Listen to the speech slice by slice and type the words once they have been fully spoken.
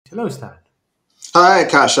Hello, Stan. Hi,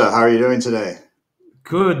 Kasha. How are you doing today?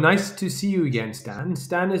 Good. Nice to see you again, Stan.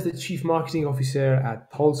 Stan is the Chief Marketing Officer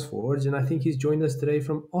at PulseForge, and I think he's joined us today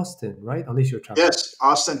from Austin, right? Unless you're traveling. Yes,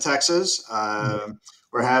 Austin, Texas.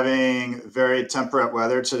 We're having very temperate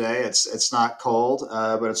weather today. It's not cold,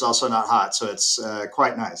 but it's also not hot, so it's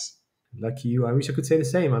quite nice. Lucky you. I wish I could say the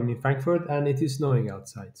same. I'm in Frankfurt, and it is snowing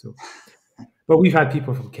outside. But we've had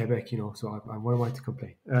people from Quebec, so what am I to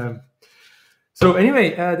complain? So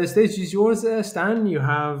anyway, the stage is yours, Stan. You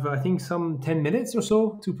have, I think, some 10 minutes or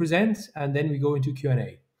so to present, and then we go into Q and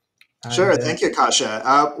A. Sure. And Thank you,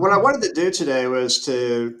 Kasha. What I wanted to do today was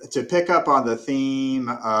to pick up on the theme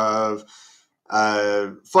of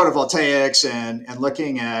photovoltaics and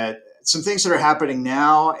looking at some things that are happening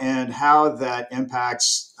now and how that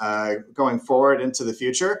impacts going forward into the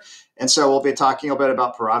future. And so we'll be talking a bit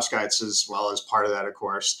about perovskites as well as part of that, of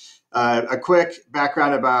course. A quick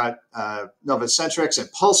background about Novacentrics and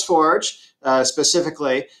PulseForge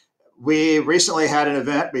specifically. We recently had an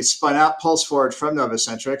event. We spun out PulseForge from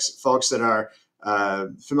Novacentrics. Folks that are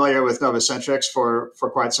familiar with Novacentrics for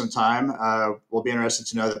quite some time will be interested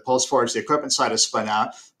to know that PulseForge, the equipment side, is spun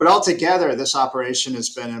out. But altogether, this operation has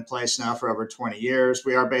been in place now for over 20 years.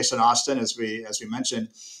 We are based in Austin, as we mentioned,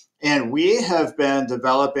 and we have been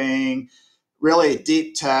developing really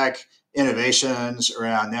deep tech innovations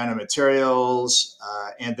around nanomaterials,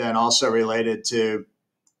 and then also related to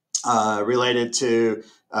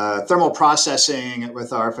thermal processing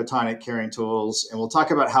with our photonic curing tools. And we'll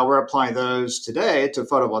talk about how we're applying those today to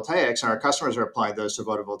photovoltaics, and our customers are applying those to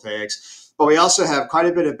photovoltaics. But we also have quite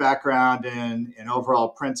a bit of background in overall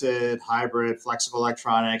printed, hybrid, flexible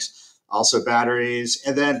electronics, also batteries.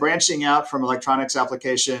 And then branching out from electronics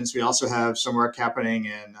applications, we also have some work happening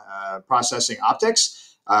in processing optics.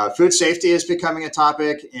 Food safety is becoming a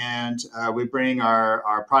topic, and we bring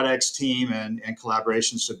our products team and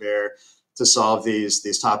collaborations to bear to solve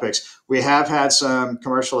these topics. We have had some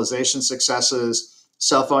commercialization successes,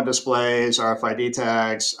 cell phone displays, RFID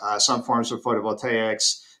tags, some forms of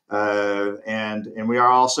photovoltaics, and we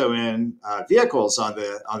are also in vehicles on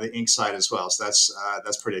the ink side as well. So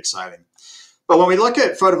that's pretty exciting. But when we look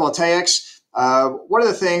at photovoltaics, one of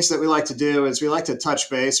the things that we like to do is we like to touch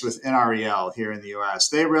base with NREL here in the US.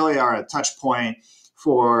 They really are a touch point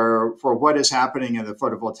for what is happening in the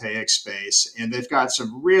photovoltaic space. And they've got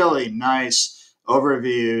some really nice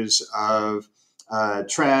overviews of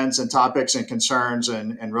trends and topics and concerns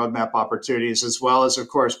and roadmap opportunities, as well as, of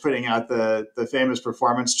course, putting out the famous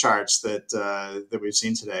performance charts that we've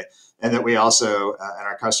seen today and that we also and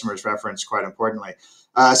our customers reference quite importantly.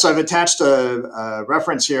 So I've attached a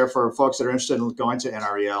reference here for folks that are interested in going to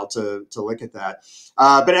NREL to look at that.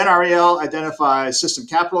 But NREL identifies system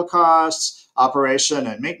capital costs, operation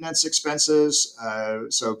and maintenance expenses,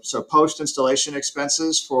 so post-installation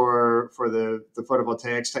expenses for the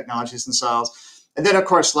photovoltaics technologies themselves, and then, of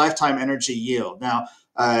course, lifetime energy yield. Now,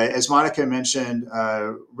 as Monica mentioned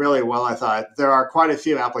really well, I thought, there are quite a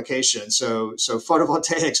few applications. So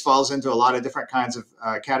photovoltaics falls into a lot of different kinds of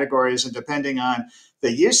categories, and depending on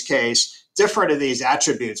the use case, different of these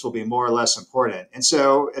attributes will be more or less important. And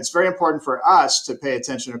so it's very important for us to pay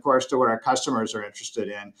attention, of course, to what our customers are interested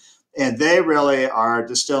in. And they really are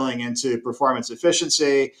distilling into performance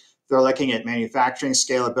efficiency. They're looking at manufacturing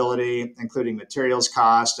scalability, including materials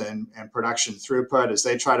cost and production throughput, as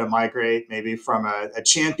they try to migrate maybe from a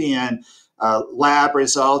champion lab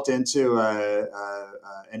result into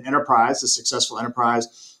an enterprise, a successful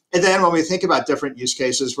enterprise. And then when we think about different use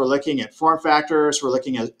cases, we're looking at form factors, we're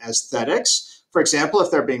looking at aesthetics. For example,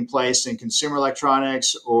 if they're being placed in consumer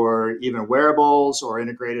electronics or even wearables or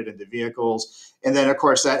integrated into vehicles. And then, of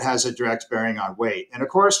course, that has a direct bearing on weight. And of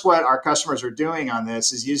course, what our customers are doing on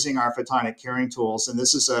this is using our photonic curing tools. And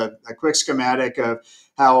this is a quick schematic of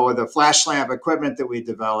how the flash lamp equipment that we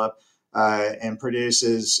develop and produce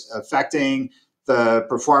is affecting the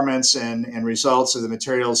performance and results of the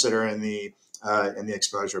materials that are in the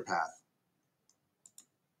exposure path.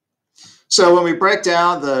 So when we break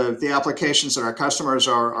down the applications that our customers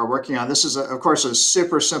are working on, this is, of course, a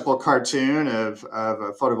super simple cartoon of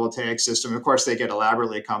a photovoltaic system. Of course, they get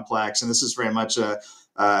elaborately complex, and this is very much a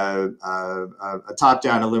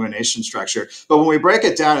top-down illumination structure. But when we break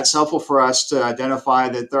it down, it's helpful for us to identify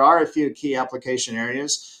that there are a few key application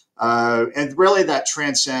areas, and really that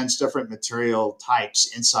transcends different material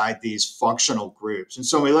types inside these functional groups. And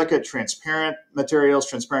so when we look at transparent materials,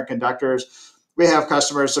 transparent conductors, we have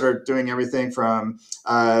customers that are doing everything from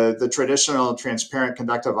the traditional transparent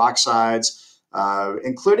conductive oxides,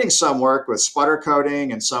 including some work with sputter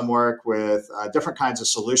coating and some work with different kinds of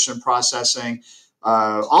solution processing.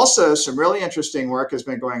 Also, some really interesting work has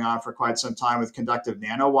been going on for quite some time with conductive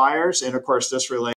nanowires. And of course, this relates